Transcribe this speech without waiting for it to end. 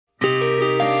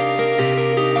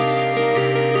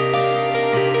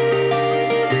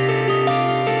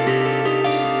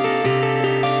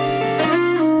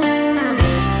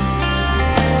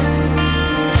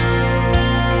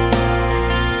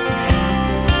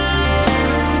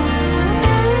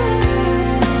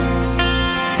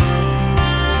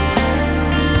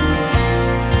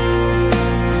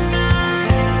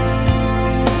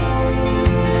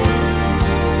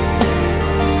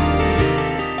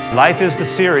Life is the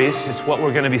series. It's what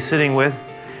we're going to be sitting with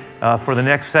for the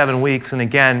next 7 weeks. And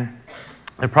again,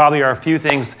 there probably are a few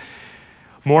things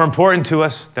more important to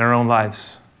us than our own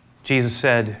lives. Jesus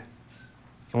said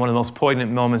in one of the most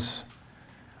poignant moments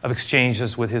of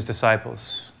exchanges with his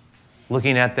disciples,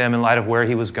 looking at them in light of where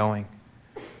he was going,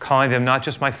 calling them not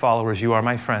just my followers, you are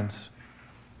my friends.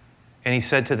 And he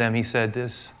said to them, he said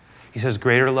this, he says,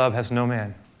 greater love has no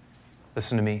man,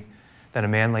 listen to me, than a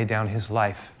man lay down his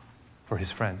life for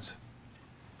his friends.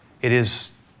 It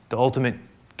is the ultimate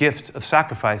gift of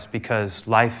sacrifice because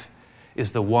life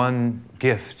is the one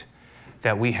gift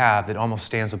that we have that almost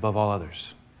stands above all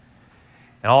others.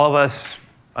 And all of us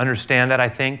understand that, I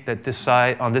think, that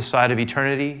on this side of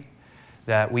eternity,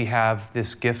 that we have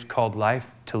this gift called life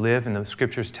to live, and the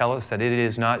scriptures tell us that it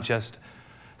is not just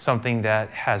something that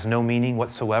has no meaning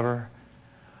whatsoever.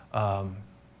 The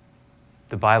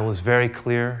Bible is very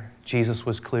clear, Jesus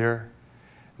was clear,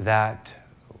 that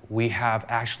we have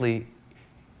actually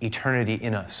eternity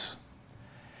in us,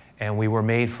 and we were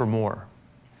made for more.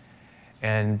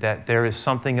 And that there is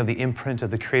something of the imprint of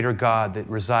the Creator God that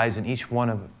resides in each one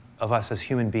of us as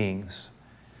human beings.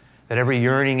 That every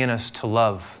yearning in us to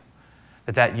love,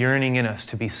 that yearning in us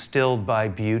to be stilled by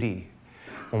beauty,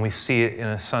 when we see it in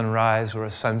a sunrise or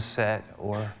a sunset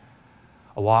or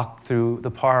a walk through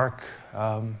the park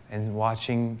and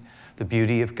watching the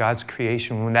beauty of God's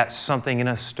creation, when that something in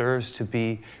us stirs to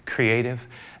be creative,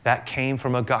 that came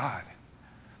from a God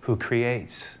who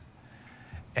creates.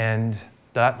 And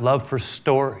that love for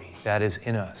story that is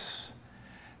in us,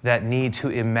 that need to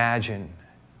imagine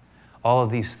all of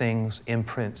these things,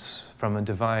 imprints from a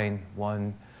divine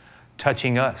one,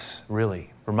 touching us,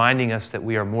 really, reminding us that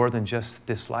we are more than just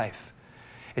this life.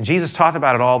 And Jesus talked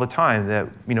about it all the time, that,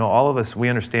 all of us, we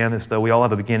understand this, though. We all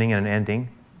have a beginning and an ending.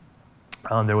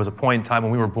 There was a point in time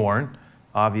when we were born,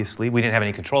 obviously. We didn't have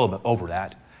any control over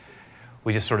that.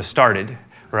 We just sort of started,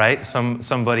 right?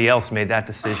 Somebody else made that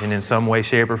decision in some way,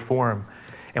 shape, or form.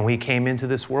 And we came into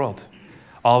this world.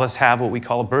 All of us have what we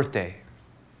call a birthday.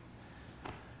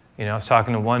 I was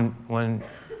talking to one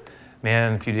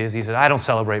man a few days, he said, I don't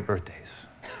celebrate birthdays.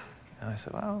 And I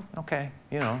said, well, okay,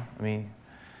 no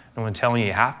one telling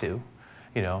you have to,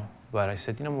 but I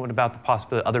said, what about the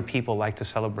possibility other people like to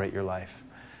celebrate your life?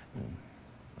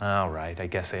 All right, I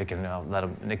guess I can let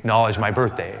them acknowledge my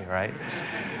birthday, right?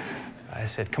 I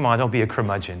said, come on, don't be a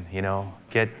curmudgeon,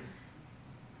 get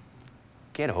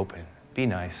open, be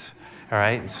nice, all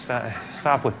right?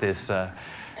 Stop with this.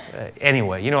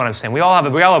 Anyway, you know what I'm saying. We all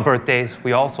have birthdays.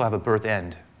 We also have a birth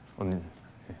end. When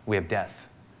we have death.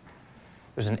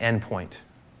 There's an end point.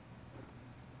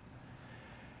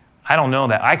 I don't know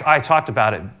that. I talked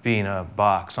about it being a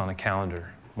box on a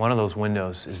calendar. One of those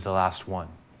windows is the last one.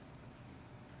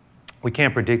 We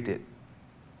can't predict it.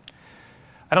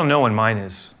 I don't know when mine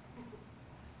is.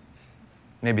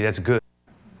 Maybe that's good.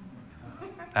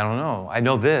 I don't know. I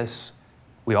know this.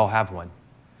 We all have one.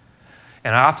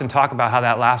 And I often talk about how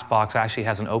that last box actually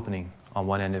has an opening on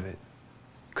one end of it,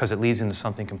 because it leads into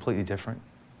something completely different.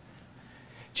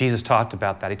 Jesus talked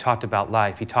about that. He talked about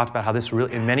life. He talked about how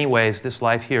in many ways, this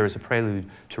life here is a prelude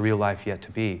to real life yet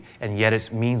to be. And yet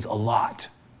it means a lot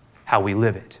how we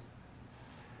live it.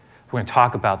 We're going to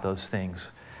talk about those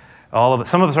things.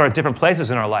 Some of us are at different places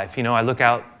in our life. I look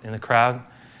out in the crowd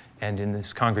and in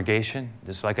this congregation,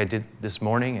 just like I did this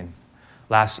morning and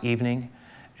last evening,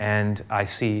 and I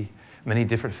see many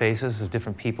different faces of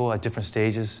different people at different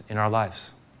stages in our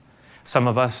lives. Some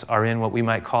of us are in what we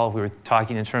might call, if we were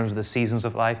talking in terms of the seasons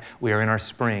of life, we are in our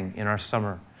spring, in our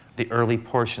summer, the early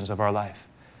portions of our life.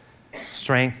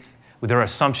 Strength, there are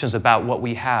assumptions about what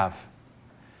we have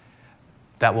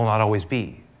that will not always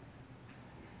be.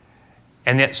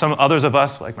 And yet some others of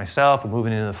us, like myself, are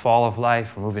moving into the fall of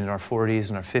life, we're moving in our 40s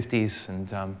and our 50s,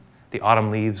 and the autumn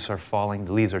leaves are falling,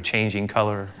 the leaves are changing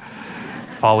color,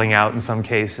 falling out in some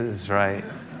cases, right?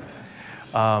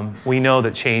 We know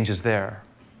that change is there.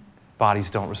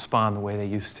 Bodies don't respond the way they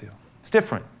used to. It's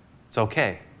different. It's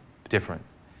okay. Different.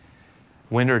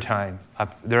 Wintertime.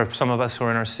 There are some of us who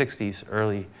are in our 60s,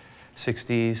 early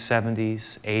 60s,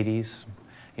 70s,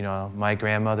 80s. My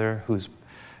grandmother, who's,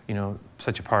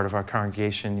 such a part of our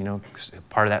congregation,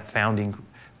 part of that founding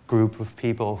group of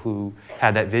people who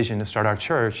had that vision to start our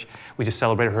church, we just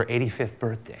celebrated her 85th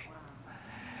birthday.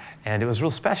 And it was real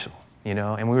special,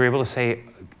 and we were able to say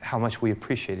how much we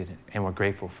appreciated it and we're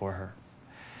grateful for her.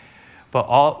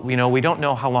 But we don't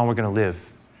know how long we're going to live.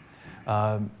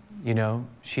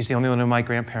 She's the only one of my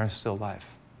grandparents still alive.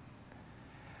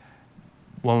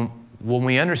 When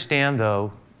we understand,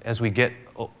 though, as we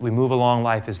move along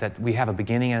life, is that we have a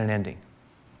beginning and an ending.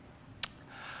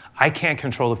 I can't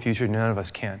control the future, none of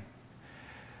us can.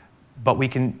 But we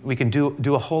can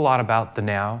do a whole lot about the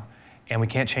now, and we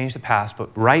can't change the past.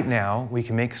 But right now, we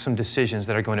can make some decisions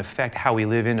that are going to affect how we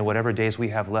live into whatever days we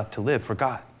have left to live for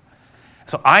God.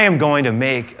 So I am going to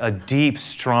make a deep,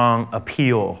 strong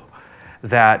appeal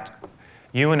that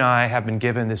you and I have been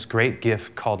given this great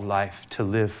gift called life to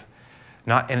live.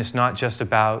 And it's not just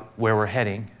about where we're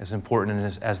heading, as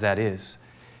important as that is.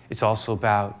 It's also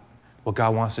about what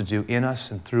God wants to do in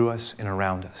us and through us and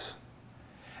around us.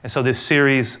 And so this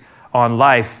series on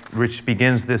life, which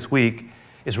begins this week,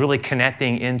 is really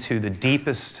connecting into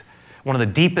one of the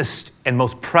deepest and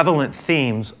most prevalent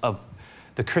themes of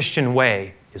the Christian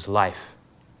way is life.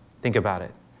 Think about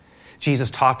it.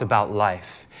 Jesus talked about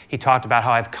life. He talked about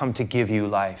how I've come to give you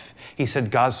life. He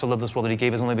said, God so loved this world that he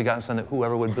gave his only begotten Son, that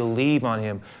whoever would believe on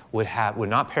him would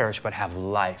not perish, but have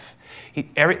life.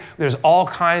 There's all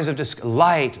kinds of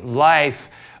light, life,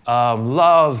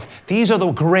 love. These are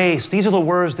the grace. These are the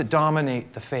words that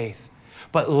dominate the faith.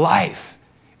 But life,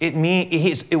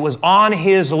 it was on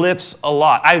his lips a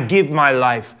lot. I give my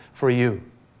life for you.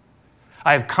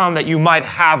 I have come that you might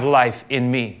have life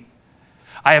in me.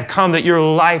 I have come that your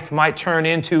life might turn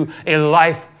into a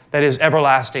life that is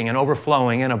everlasting and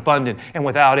overflowing and abundant and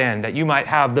without end, that you might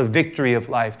have the victory of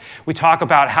life. We talk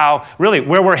about how, really,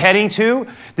 where we're heading to.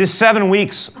 This 7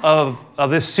 weeks of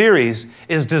this series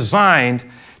is designed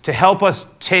to help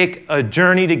us take a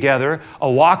journey together, a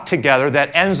walk together that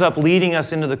ends up leading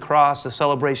us into the cross, the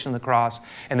celebration of the cross,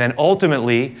 and then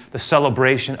ultimately the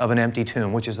celebration of an empty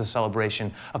tomb, which is the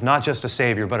celebration of not just a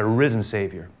Savior, but a risen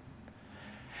Savior.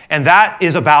 And that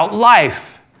is about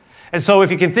life. And so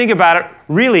if you can think about it,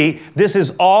 really, this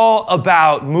is all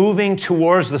about moving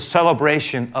towards the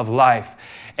celebration of life.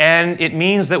 And it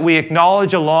means that we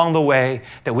acknowledge along the way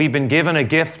that we've been given a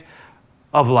gift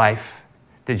of life,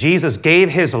 that Jesus gave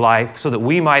his life so that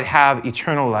we might have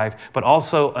eternal life, but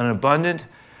also an abundant,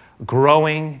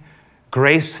 growing,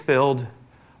 grace-filled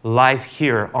life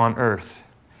here on earth.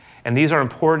 And these are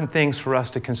important things for us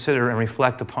to consider and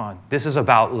reflect upon. This is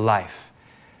about life.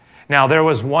 Now, there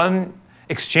was one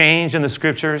exchange in the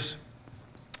scriptures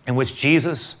in which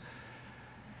Jesus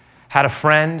had a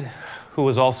friend who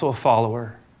was also a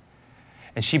follower,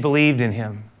 and she believed in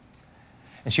him.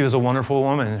 And she was a wonderful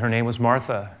woman, and her name was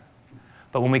Martha.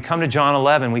 But when we come to John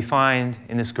 11, we find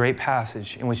in this great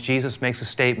passage in which Jesus makes a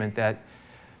statement that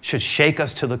should shake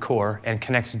us to the core and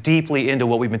connects deeply into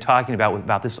what we've been talking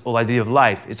about this whole idea of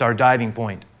life. It's our diving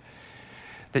point.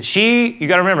 You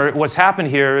got to remember, what's happened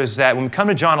here is that when we come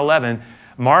to John 11,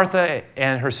 Martha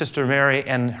and her sister Mary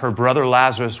and her brother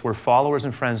Lazarus were followers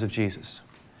and friends of Jesus.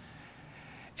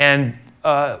 And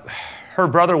her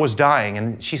brother was dying,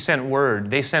 and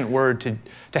they sent word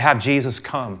to have Jesus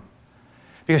come.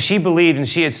 Because she believed, and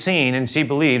she had seen, and she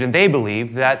believed, and they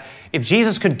believed that if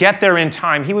Jesus could get there in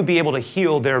time, he would be able to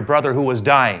heal their brother who was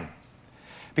dying.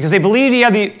 Because they believed he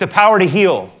had the power to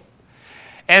heal.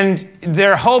 And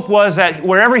their hope was that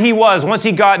wherever he was, once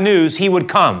he got news, he would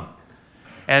come.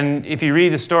 And if you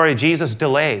read the story, Jesus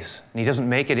delays, and he doesn't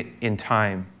make it in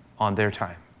time on their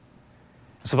time.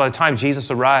 So by the time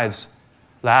Jesus arrives,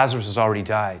 Lazarus has already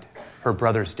died. Her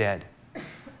brother's dead.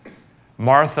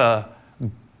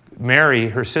 Mary,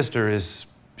 her sister, is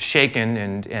shaken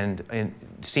and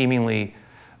seemingly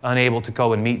unable to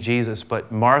go and meet Jesus,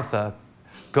 but Martha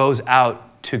goes out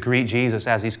to greet Jesus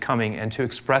as he's coming and to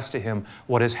express to him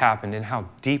what has happened and how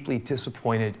deeply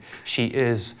disappointed she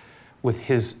is with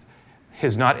his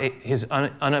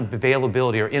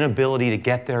unavailability or inability to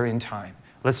get there in time.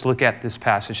 Let's look at this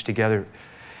passage together.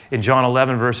 In John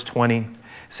 11, verse 20, it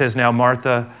says, "Now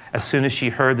Martha, as soon as she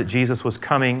heard that Jesus was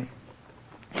coming,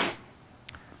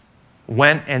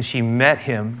 went and she met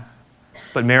him,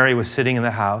 but Mary was sitting in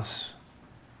the house.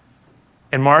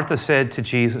 And Martha said to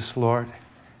Jesus, Lord,"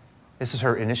 this is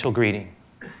her initial greeting,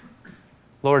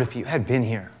 "Lord, if you had been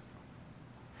here,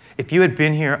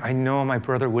 I know my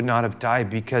brother would not have died,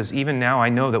 because even now I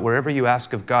know that wherever you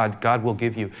ask of God, God will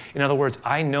give you." In other words,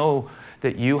 I know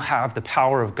that you have the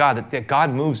power of God, that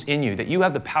God moves in you, that you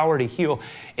have the power to heal.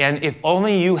 And if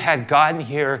only you had gotten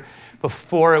here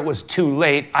before it was too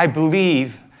late, I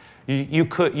believe you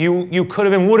could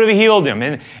have and would have healed him.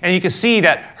 And you can see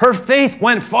that her faith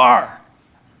went far.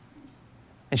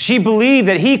 And she believed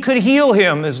that he could heal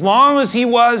him as long as he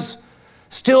was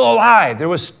still alive. There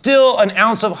was still an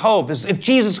ounce of hope, as if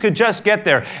Jesus could just get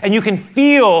there. And you can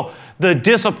feel the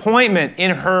disappointment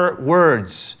in her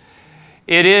words.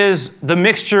 It is the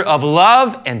mixture of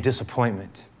love and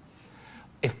disappointment.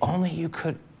 If only you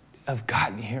could have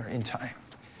gotten here in time.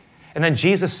 And then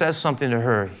Jesus says something to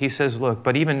her. He says, look,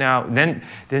 but even now, then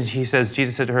Jesus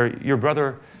said to her, your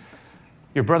brother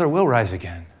will rise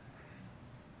again.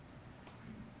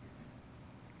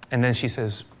 And then she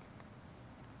says,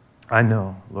 I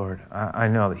know, Lord, I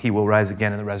know that he will rise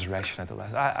again in the resurrection at the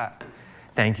last. I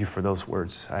thank you for those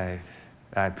words. I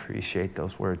appreciate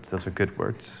those words. Those are good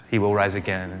words. He will rise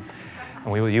again,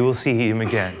 and you will see him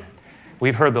again.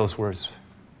 We've heard those words.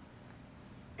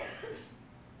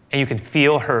 And you can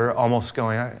feel her almost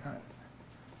going,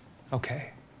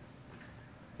 okay.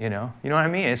 You know what I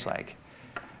mean? It's like,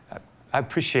 I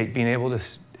appreciate being able to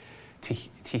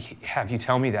have you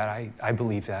tell me that. I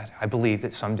believe that. I believe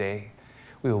that someday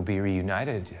we will be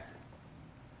reunited.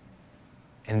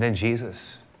 And then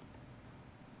Jesus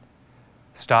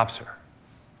stops her.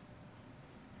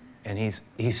 And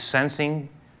he's sensing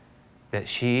that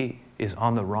she is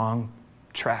on the wrong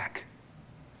track.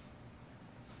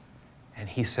 And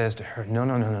he says to her,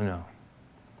 no.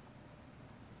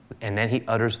 And then he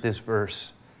utters this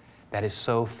verse that is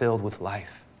so filled with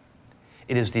life.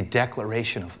 It is the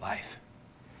declaration of life.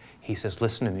 He says,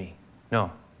 listen to me.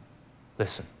 No,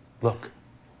 listen, look.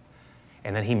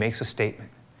 And then he makes a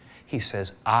statement. He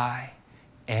says, I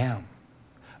am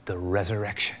the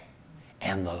resurrection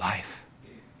and the life.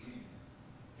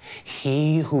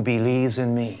 He who believes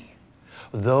in me,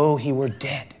 though he were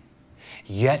dead,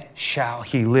 yet shall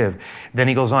he live. Then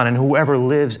he goes on, and whoever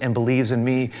lives and believes in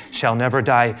me shall never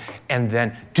die. And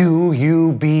then, do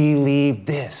you believe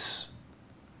this?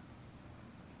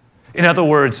 In other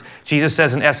words, Jesus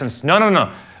says in essence,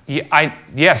 no.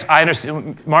 Yes, I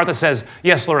understand. Martha says,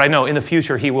 yes, Lord, I know. In the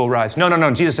future, he will rise.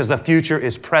 No. Jesus says the future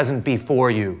is present before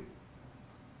you.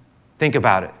 Think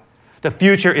about it. The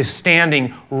future is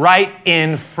standing right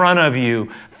in front of you,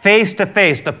 face to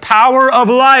face. The power of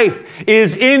life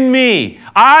is in me.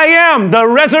 I am the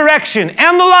resurrection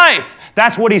and the life.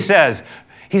 That's what he says.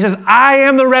 He says, I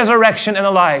am the resurrection and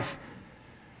the life.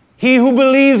 He who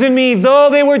believes in me,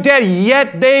 though they were dead,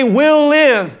 yet they will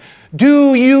live.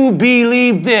 Do you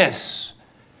believe this?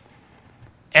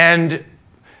 And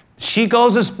she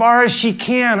goes as far as she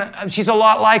can. She's a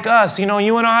lot like us.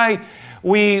 You and I,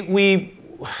 we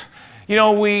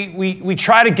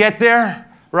try to get there,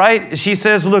 right? She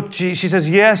says, look, she says,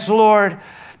 yes, Lord,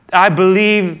 I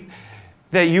believe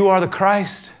that you are the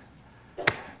Christ.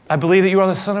 I believe that you are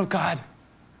the Son of God.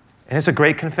 And it's a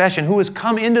great confession. Who has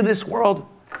come into this world?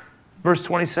 Verse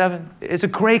 27. It's a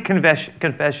great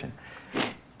confession.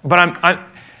 But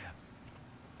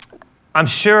I'm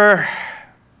sure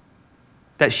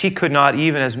that she could not,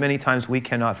 even as many times we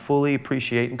cannot, fully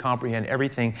appreciate and comprehend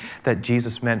everything that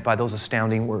Jesus meant by those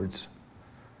astounding words.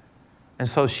 And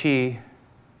so she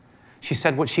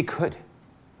said what she could.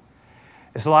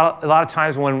 It's a lot of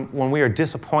times when we are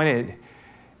disappointed,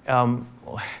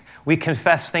 we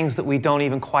confess things that we don't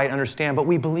even quite understand, but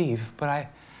we believe. But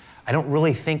I don't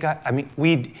really think,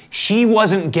 she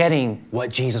wasn't getting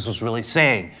what Jesus was really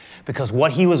saying, because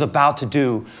what he was about to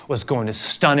do was going to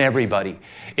stun everybody.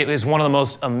 It was one of the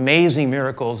most amazing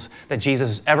miracles that Jesus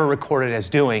has ever recorded as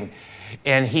doing.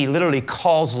 And he literally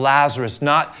calls Lazarus,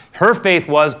 her faith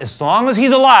was, as long as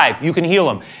he's alive, you can heal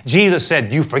him. Jesus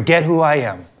said, you forget who I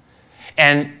am.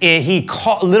 And he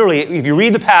called, literally, if you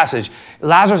read the passage,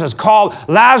 Lazarus is called,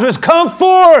 Lazarus, come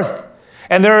forth.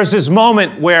 And there is this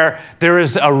moment where there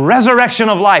is a resurrection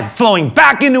of life flowing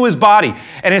back into his body.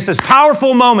 And it's this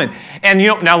powerful moment. And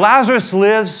now Lazarus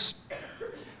lives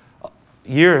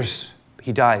years.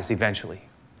 He dies eventually.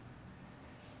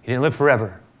 He didn't live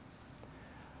forever.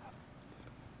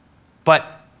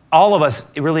 But all of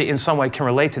us really in some way can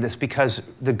relate to this, because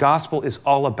the gospel is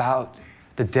all about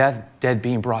the dead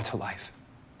being brought to life.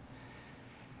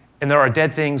 And there are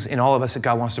dead things in all of us that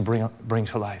God wants to bring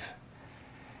to life.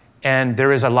 And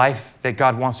there is a life that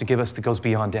God wants to give us that goes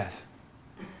beyond death.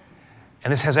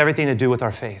 And this has everything to do with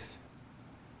our faith.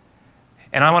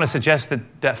 And I want to suggest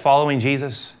that following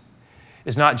Jesus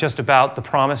is not just about the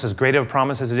promise, as great of a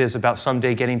promise as it is about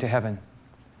someday getting to heaven.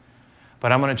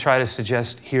 But I'm going to try to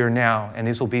suggest here now, and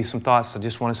these will be some thoughts I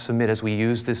just want to submit as we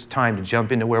use this time to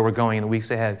jump into where we're going in the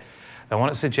weeks ahead. I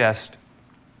want to suggest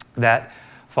that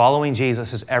following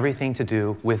Jesus has everything to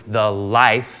do with the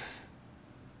life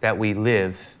that we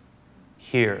live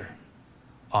here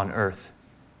on earth.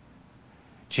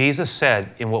 Jesus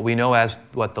said in what we know as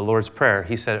the Lord's Prayer,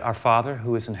 he said, our Father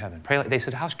who is in heaven. They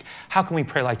said, how can we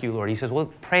pray like you, Lord? He says,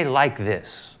 well, pray like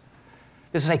this.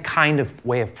 This is a kind of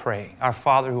way of praying. Our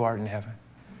Father who art in heaven,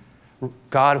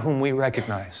 God whom we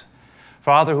recognize.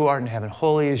 Father who art in heaven,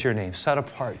 holy is your name, set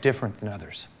apart, different than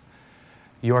others.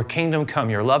 Your kingdom come,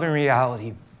 your loving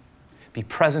reality be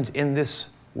present in this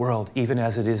world, even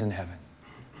as it is in heaven.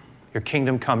 Your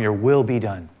kingdom come, your will be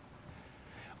done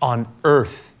on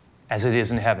earth as it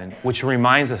is in heaven, which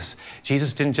reminds us,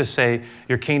 Jesus didn't just say,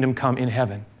 your kingdom come in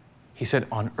heaven. He said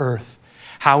on earth.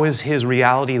 How is his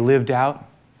reality lived out?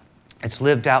 It's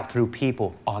lived out through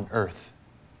people on earth.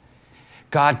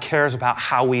 God cares about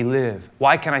how we live.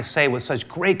 Why can I say with such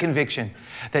great conviction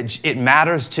that it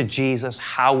matters to Jesus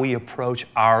how we approach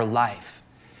our life?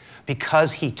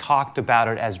 Because he talked about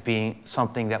it as being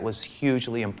something that was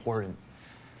hugely important.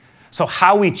 So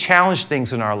how we challenge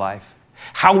things in our life,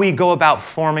 how we go about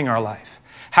forming our life,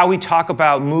 how we talk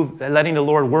about letting the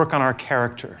Lord work on our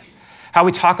character, how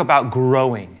we talk about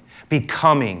growing,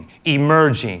 becoming,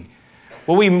 emerging.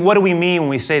 What do we mean when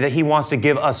we say that he wants to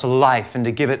give us life and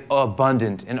to give it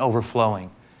abundant and overflowing?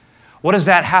 What does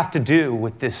that have to do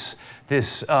with this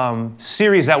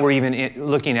series that we're even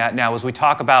looking at now as we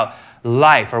talk about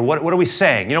life? Or what are we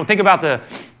saying? Think about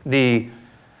the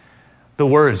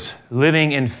words,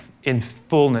 living in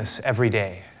fullness every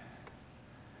day.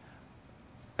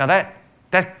 Now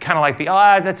that kind of like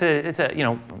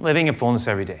living in fullness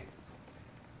every day.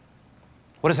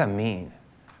 What does that mean?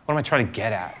 What am I trying to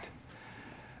get at?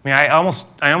 I mean,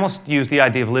 I almost use the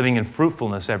idea of living in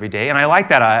fruitfulness every day, and I like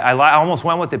that. I almost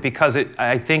went with it because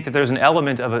I think that there's an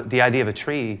element of the idea of a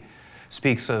tree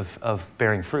speaks of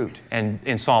bearing fruit. And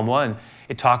in Psalm 1,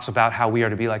 it talks about how we are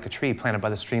to be like a tree planted by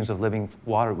the streams of living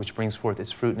water, which brings forth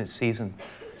its fruit in its season.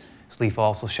 Its leaf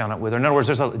also shall not wither. In other words,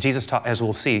 Jesus, as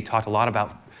we'll see, talked a lot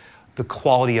about the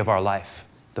quality of our life,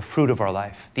 the fruit of our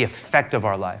life, the effect of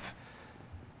our life,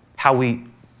 how we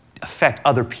affect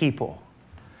other people,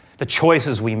 the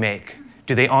choices we make.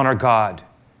 Do they honor God?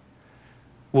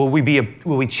 Will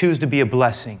we choose to be a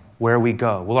blessing where we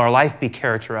go? Will our life be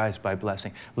characterized by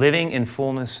blessing? Living in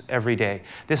fullness every day.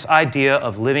 This idea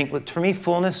of living, for me,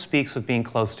 fullness speaks of being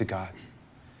close to God.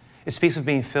 It speaks of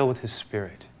being filled with his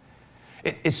Spirit.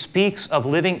 It speaks of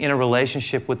living in a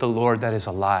relationship with the Lord that is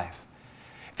alive.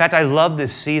 In fact, I love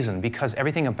this season because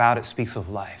everything about it speaks of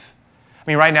life. I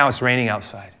mean, right now it's raining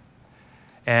outside.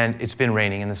 And it's been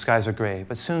raining and the skies are gray.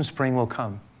 But soon spring will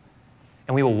come.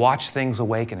 And we will watch things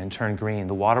awaken and turn green.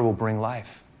 The water will bring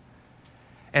life.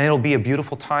 And it'll be a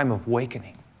beautiful time of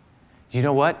awakening. You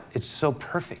know what? It's so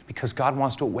perfect because God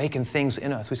wants to awaken things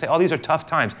in us. We say, oh, these are tough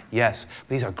times. Yes,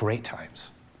 these are great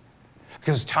times.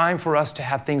 Because it's time for us to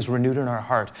have things renewed in our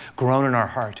heart, grown in our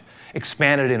heart,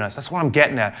 expanded in us. That's what I'm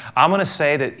getting at. I'm going to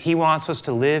say that he wants us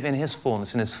to live in his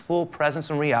fullness, in his full presence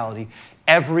and reality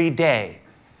every day.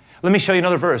 Let me show you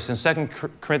another verse. In 2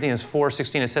 Corinthians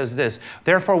 4:16, it says this,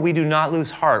 therefore we do not lose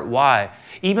heart. Why?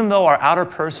 Even though our outer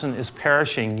person is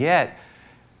perishing, yet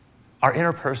our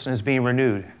inner person is being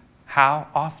renewed. How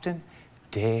often?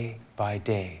 Day by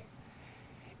day.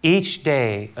 Each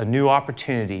day, a new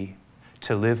opportunity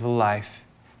to live a life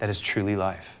that is truly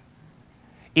life.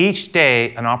 Each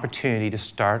day, an opportunity to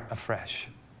start afresh.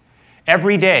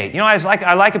 Every day.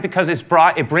 I like it because it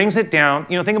brings it down.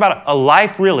 Think about it. A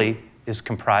life really is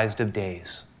comprised of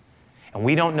days. And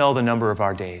we don't know the number of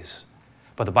our days.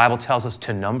 But the Bible tells us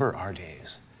to number our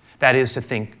days. That is to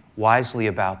think wisely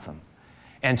about them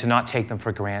and to not take them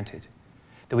for granted.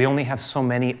 That we only have so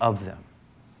many of them.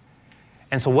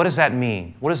 And so what does that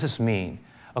mean? What does this mean?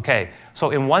 Okay, so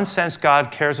in one sense,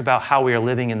 God cares about how we are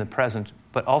living in the present,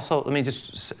 but also,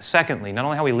 secondly, not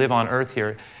only how we live on earth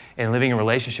here and living in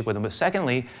relationship with him, but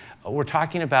secondly, we're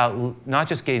talking about not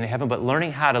just getting to heaven, but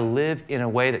learning how to live in a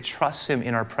way that trusts him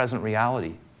in our present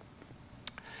reality.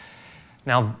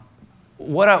 Now,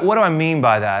 what do I mean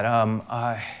by that?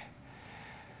 I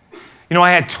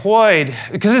had toyed,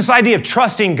 because this idea of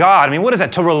trusting God, what is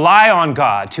that? To rely on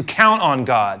God, to count on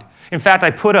God. In fact, I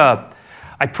put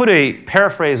a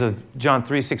paraphrase of John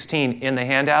 3:16 in the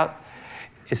handout.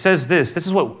 It says this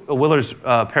is what Willer's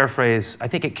paraphrase, I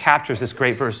think it captures this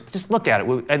great verse. Just look at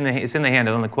it. It's in the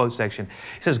handout on the quote section.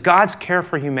 It says, God's care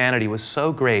for humanity was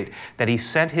so great that he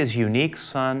sent his unique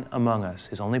Son among us,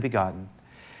 his only begotten,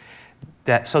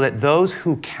 so that those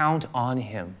who count on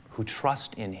him, who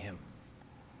trust in him,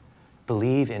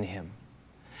 believe in him,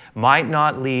 might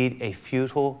not lead a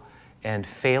futile and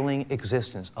failing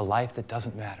existence, a life that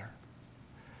doesn't matter,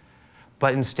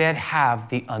 but instead have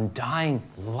the undying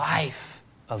life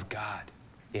of God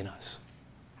in us.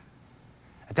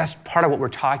 That's part of what we're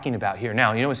talking about here.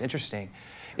 Now, what's interesting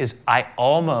is I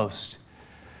almost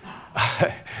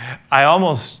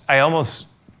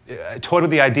toyed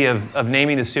with the idea of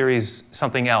naming the series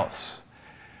something else.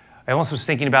 I almost was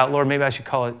thinking about, Lord, maybe I should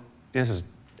call it,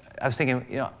 I was thinking,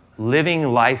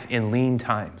 living life in lean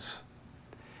times.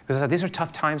 Because I thought, these are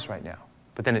tough times right now.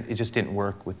 But then it just didn't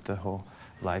work with the whole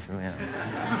life.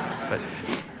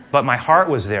 But my heart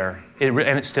was there,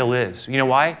 and it still is. You know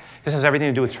why? This has everything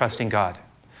to do with trusting God.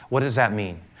 What does that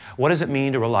mean? What does it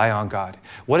mean to rely on God?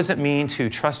 What does it mean to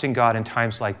trust in God in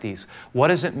times like these? What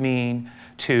does it mean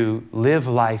to live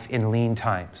life in lean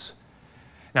times?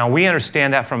 Now, we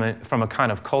understand that from a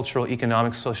kind of cultural,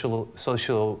 economic, social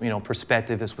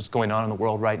perspective. This is what's going on in the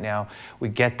world right now. We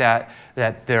get that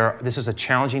this is a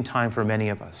challenging time for many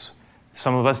of us.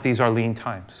 Some of us, these are lean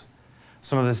times.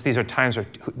 Some of us, these are times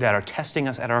that are testing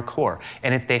us at our core.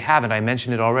 And if they haven't, I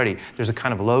mentioned it already, there's a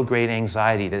kind of low-grade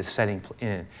anxiety that is setting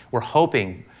in. We're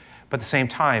hoping, but at the same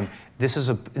time,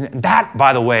 that,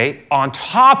 by the way, on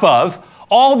top of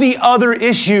all the other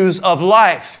issues of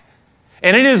life.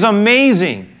 And it is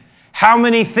amazing how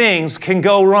many things can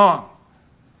go wrong.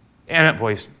 And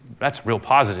boy, that's real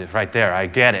positive right there. I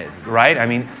get it, right? I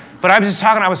mean, but I was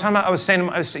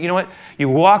saying, you know what? You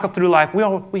walk up through life,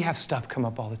 we have stuff come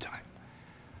up all the time.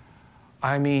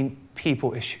 I mean,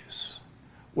 people issues,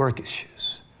 work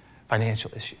issues,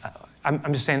 financial issues.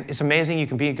 I'm just saying, it's amazing. You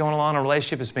can be going along in a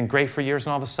relationship. It's been great for years,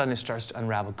 and all of a sudden it starts to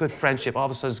unravel. Good friendship, all of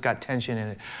a sudden it's got tension in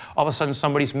it. All of a sudden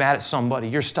somebody's mad at somebody.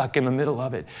 You're stuck in the middle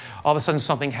of it. All of a sudden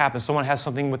something happens. Someone has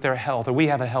something with their health, or we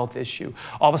have a health issue.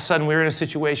 All of a sudden we're in a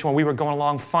situation where we were going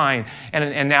along fine,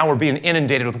 and now we're being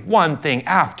inundated with one thing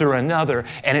after another,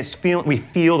 and we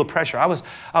feel the pressure. I was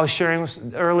sharing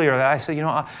earlier that I said,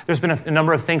 there's been a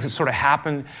number of things that sort of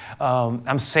happened.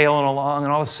 I'm sailing along,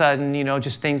 and all of a sudden,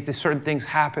 certain things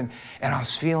happen. And I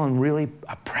was feeling really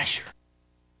a pressure.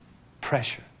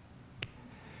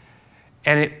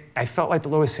 And I felt like the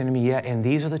Lord was saying to me, yeah, and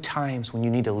these are the times when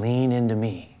you need to lean into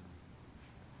me.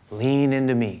 Lean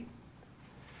into me.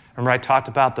 Remember I talked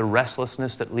about the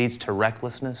restlessness that leads to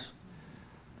recklessness?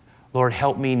 Lord,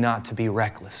 help me not to be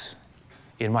reckless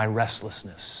in my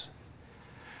restlessness.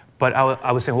 But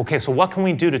I was saying, okay, so what can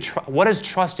we do what does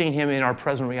trusting him in our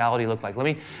present reality look like? Let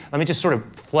me just sort of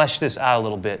flesh this out a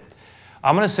little bit.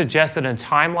 I'm going to suggest that in a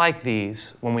time like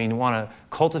these, when we want to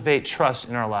cultivate trust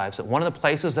in our lives, that one of the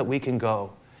places that we can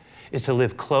go is to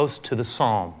live close to the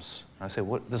Psalms. I say,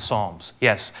 what? The Psalms.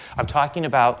 Yes, I'm talking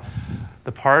about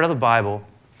the part of the Bible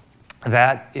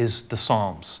that is the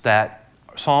Psalms. That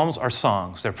Psalms are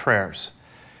songs, they're prayers.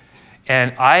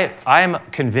 And I am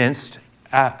convinced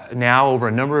now, over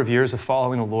a number of years of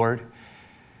following the Lord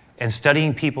and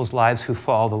studying people's lives who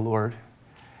follow the Lord,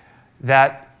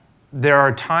 that there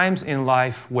are times in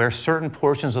life where certain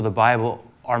portions of the Bible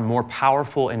are more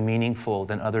powerful and meaningful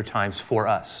than other times for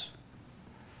us.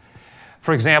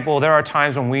 For example, there are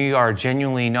times when we are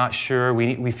genuinely not sure,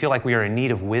 we feel like we are in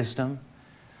need of wisdom.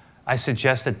 I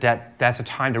suggest that's a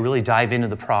time to really dive into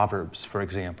the Proverbs, for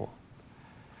example.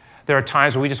 There are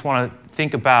times where we just want to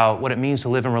think about what it means to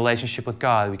live in relationship with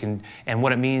God, and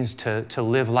what it means to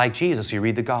live like Jesus. You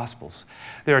read the Gospels.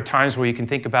 There are times where you can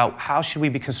think about how should we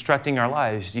be constructing our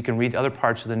lives. You can read other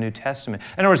parts of the New Testament.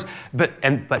 In other words,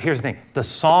 but here's the thing. The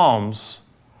Psalms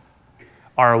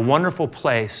are a wonderful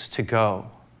place to go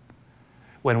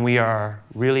when we are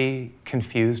really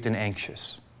confused and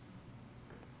anxious.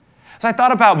 As I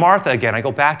thought about Martha again, I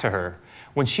go back to her.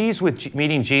 When she's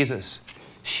meeting Jesus,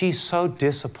 she's so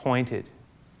disappointed,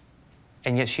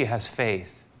 and yet she has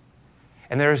faith.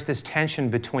 And there's this tension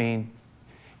between,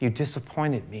 you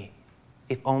disappointed me.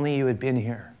 If only you had been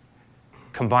here,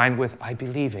 combined with, I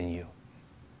believe in you.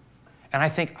 And I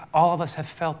think all of us have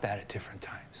felt that at different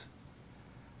times.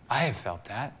 I have felt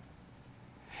that.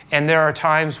 And there are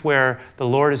times where the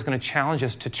Lord is going to challenge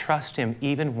us to trust him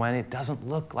even when it doesn't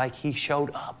look like he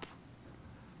showed up.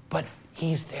 But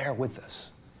he's there with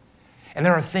us. And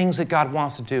there are things that God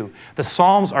wants to do. The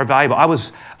Psalms are valuable. I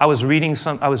was reading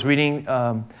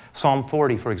Psalm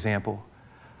 40, for example.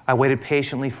 I waited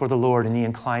patiently for the Lord, and he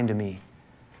inclined to me,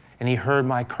 and he heard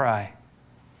my cry.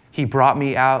 He brought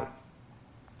me out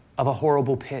of a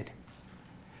horrible pit,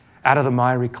 out of the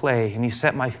miry clay, and he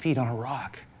set my feet on a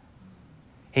rock.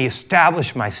 He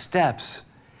established my steps.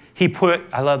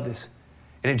 I love this,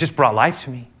 and it just brought life to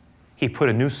me. He put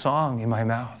a new song in my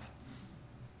mouth.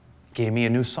 Gave me a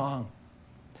new song.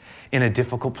 In a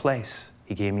difficult place,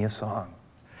 he gave me a song.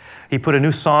 He put a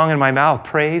new song in my mouth,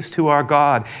 praise to our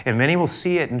God, and many will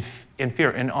see it and fear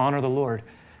and honor the Lord,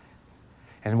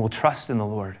 and will trust in the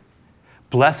Lord.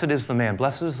 Blessed is the man,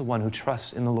 blessed is the one who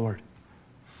trusts in the Lord,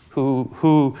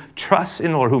 who trusts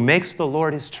in the Lord, who makes the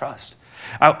Lord his trust.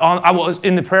 I was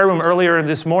in the prayer room earlier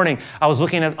this morning. I was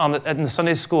looking in the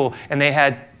Sunday school, and they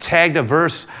had tagged a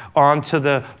verse onto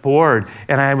the board.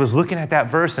 And I was looking at that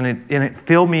verse, and it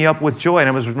filled me up with joy. And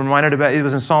I was reminded about it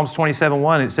was in Psalms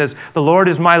 27:1. It says, "The Lord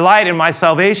is my light and my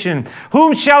salvation.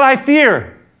 Whom shall I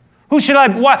fear? Why should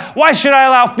I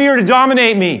allow fear to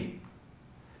dominate me?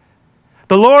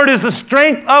 The Lord is the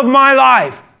strength of my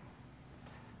life.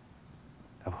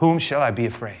 Of whom shall I be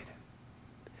afraid?"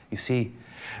 You see,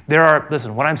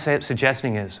 listen, what I'm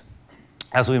suggesting is,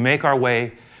 as we make our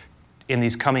way in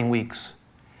these coming weeks,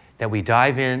 that we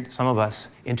dive in, some of us,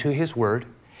 into his word,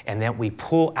 and then we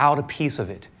pull out a piece of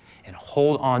it and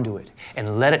hold on to it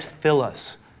and let it fill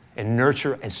us and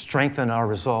nurture and strengthen our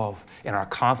resolve and our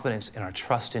confidence and our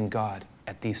trust in God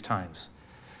at these times.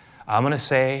 I'm going to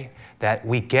say that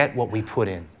we get what we put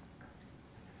in.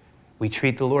 We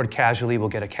treat the Lord casually, we'll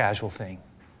get a casual thing.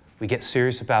 We get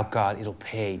serious about God, it'll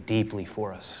pay deeply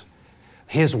for us.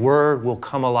 His word will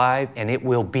come alive, and it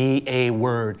will be a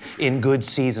word in good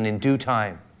season, in due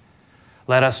time.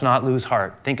 Let us not lose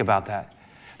heart. Think about that.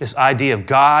 This idea of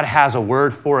God has a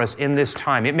word for us in this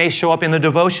time. It may show up in the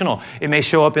devotional. It may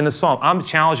show up in the psalm. I'm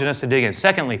challenging us to dig in.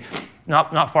 Secondly,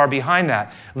 not far behind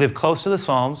that, live close to the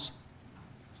Psalms.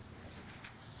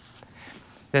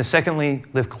 Then secondly,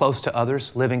 live close to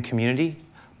others, live in community.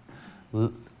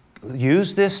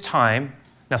 Use this time.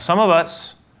 Now, some of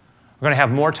us are going to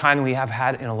have more time than we have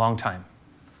had in a long time.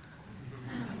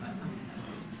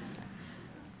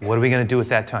 What are we going to do with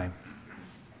that time?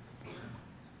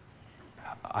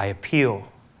 I appeal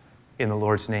in the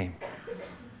Lord's name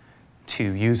to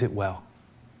use it well,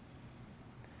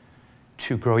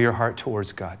 to grow your heart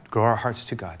towards God, grow our hearts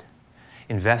to God.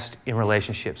 Invest in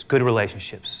relationships, good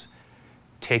relationships.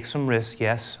 Take some risks,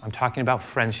 yes. I'm talking about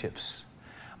friendships.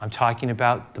 I'm talking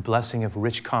about the blessing of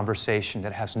rich conversation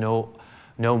that has no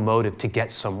motive to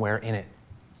get somewhere in it,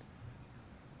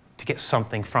 to get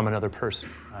something from another person.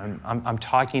 I'm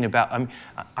talking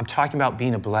about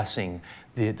being a blessing,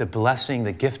 the blessing,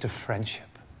 the gift of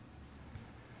friendship.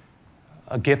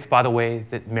 A gift, by the way,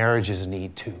 that marriages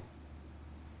need too.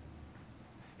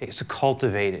 It's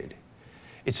cultivated.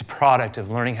 It's a product of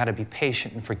learning how to be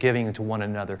patient and forgiving to one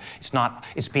another.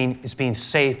 It's being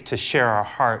safe to share our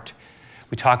heart.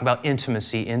 We talk about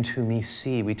intimacy,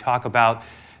 intimacy. We talk about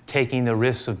taking the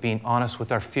risks of being honest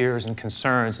with our fears and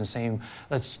concerns and saying,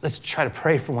 let's try to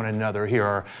pray for one another here,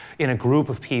 or in a group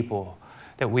of people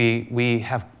that we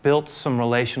have built some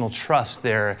relational trust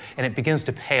there, and it begins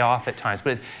to pay off at times.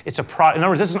 But it's a product. In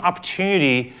other words, this is an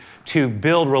opportunity to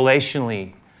build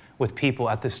relationally with people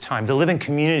at this time, to live in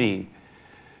community,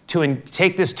 to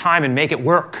take this time and make it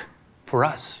work for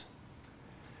us.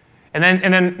 And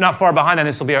then not far behind that,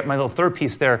 this will be my little third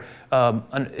piece there,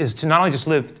 is to not only just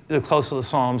live close to the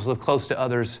Psalms, live close to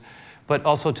others, but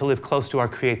also to live close to our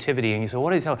creativity. And you say,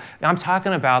 what are you talking about? I'm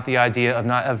talking about the idea of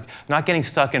not getting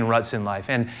stuck in ruts in life.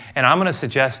 And I'm going to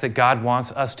suggest that God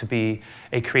wants us to be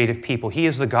a creative people. He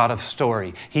is the God of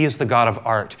story. He is the God of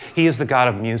art. He is the God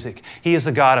of music. He is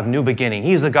the God of new beginning.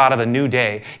 He is the God of a new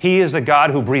day. He is the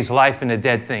God who breathes life into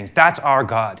dead things. That's our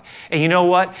God. And you know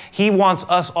what? He wants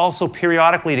us also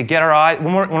periodically to get our eyes,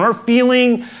 when we're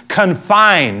feeling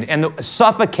confined and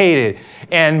suffocated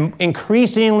and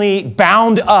increasingly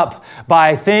bound up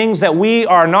by things that we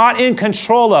are not in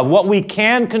control of. What we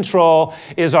can control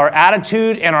is our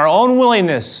attitude and our own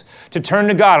willingness to turn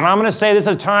to God. And I'm going to say this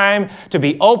is a time to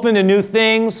be open to new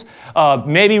things,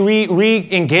 maybe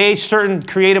re-engage certain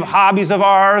creative hobbies of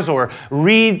ours, or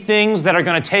read things that are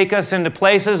going to take us into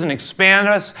places and expand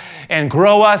us and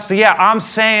grow us. So yeah, I'm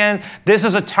saying this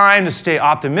is a time to stay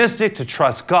optimistic, to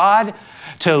trust God,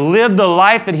 to live the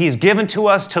life that He's given to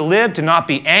us to live, to not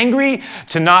be angry,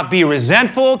 to not be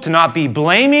resentful, to not be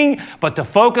blaming, but to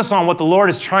focus on what the Lord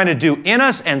is trying to do in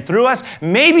us and through us,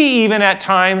 maybe even at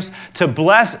times to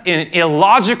bless in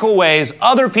illogical ways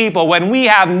other people when we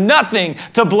have nothing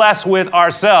to bless with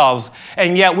ourselves,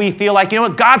 and yet we feel like, you know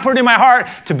what, God put it in my heart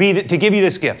to give you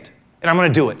this gift, and I'm going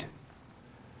to do it.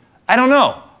 I don't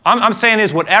know. I'm saying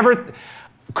is whatever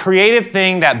creative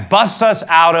thing that busts us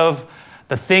out of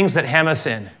the things that hem us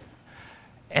in.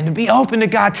 And to be open to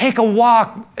God, take a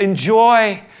walk,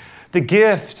 enjoy the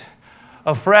gift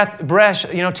of breath,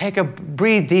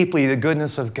 breathe deeply the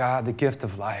goodness of God, the gift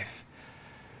of life.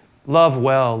 Love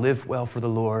well, live well for the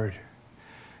Lord.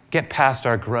 Get past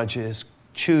our grudges.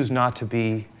 Choose not to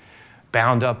be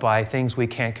bound up by things we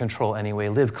can't control anyway.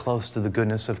 Live close to the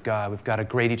goodness of God. We've got a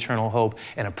great eternal hope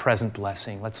and a present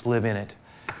blessing. Let's live in it.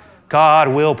 God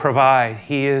will provide.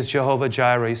 He is Jehovah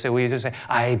Jireh. You say, well, you just say,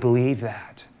 I believe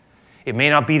that. It may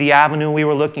not be the avenue we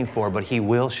were looking for, but He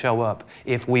will show up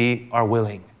if we are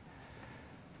willing.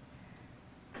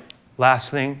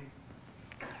 Last thing,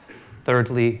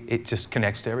 thirdly, it just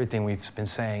connects to everything we've been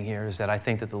saying here, is that I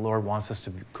think that the Lord wants us to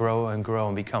grow and grow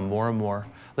and become more and more,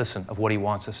 listen, of what He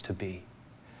wants us to be.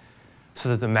 So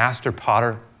that the master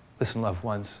potter, listen, loved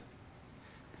ones,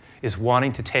 is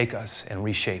wanting to take us and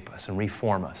reshape us and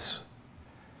reform us.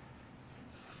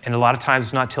 And a lot of times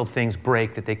it's not till things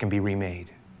break that they can be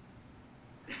remade.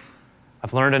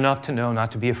 I've learned enough to know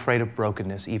not to be afraid of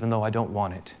brokenness, even though I don't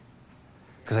want it,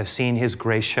 because I've seen His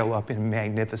grace show up in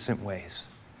magnificent ways.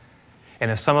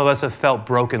 And if some of us have felt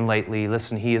broken lately,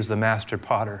 listen, He is the master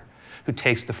potter who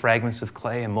takes the fragments of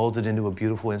clay and molds it into a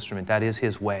beautiful instrument. That is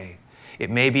his way. It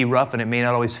may be rough and it may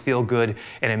not always feel good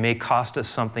and it may cost us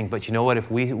something, but you know what? If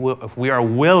we are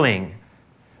willing,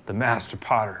 the master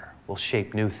potter will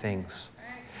shape new things.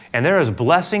 And there is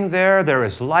blessing there. There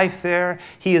is life there.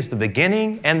 He is the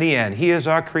beginning and the end. He is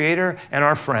our creator and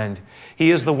our friend.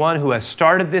 He is the one who has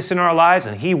started this in our lives,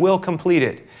 and he will complete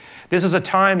it. This is a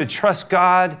time to trust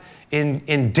God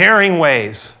in daring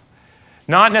ways,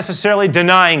 not necessarily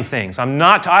denying things.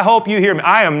 I hope you hear me.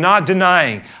 I am not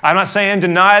denying. I'm not saying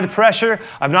deny the pressure.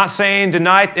 I'm not saying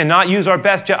deny and not use our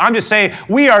best. I'm just saying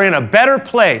we are in a better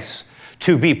place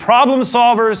to be problem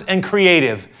solvers and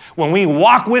creative when we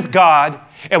walk with God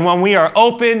and when we are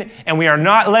open and we are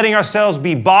not letting ourselves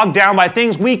be bogged down by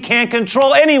things we can't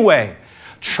control anyway.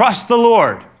 Trust the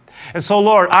Lord. And so,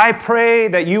 Lord, I pray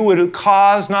that you would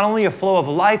cause not only a flow of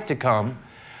life to come,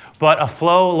 but a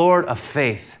flow, Lord, of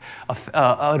faith,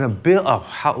 Lord,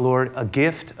 a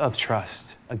gift of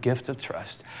trust,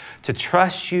 to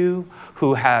trust you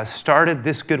who has started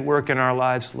this good work in our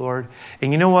lives, Lord.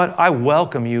 And you know what? I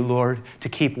welcome you, Lord, to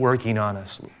keep working on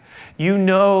us. You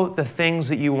know the things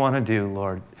that you want to do,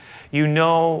 Lord. You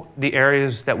know the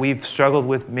areas that we've struggled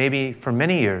with maybe for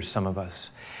many years, some of us.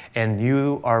 And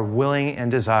you are willing and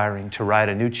desiring to write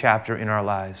a new chapter in our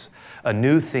lives, a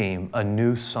new theme, a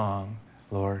new song,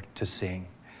 Lord, to sing.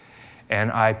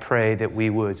 And I pray that we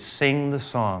would sing the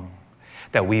song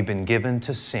that we've been given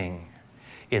to sing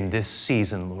in this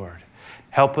season, Lord.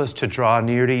 Help us to draw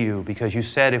near to you, because you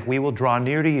said if we will draw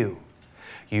near to you,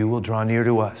 you will draw near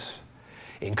to us.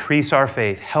 Increase our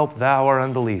faith. Help thou our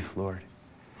unbelief, Lord.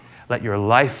 Let your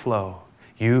life flow,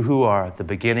 you who are the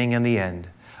beginning and the end.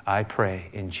 I pray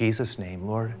in Jesus' name,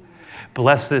 Lord.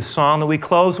 Bless this song that we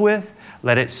close with.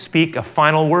 Let it speak a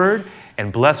final word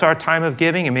and bless our time of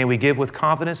giving, and may we give with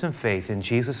confidence and faith. In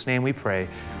Jesus' name we pray.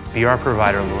 Be our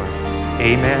provider, Lord.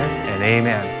 Amen and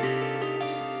amen.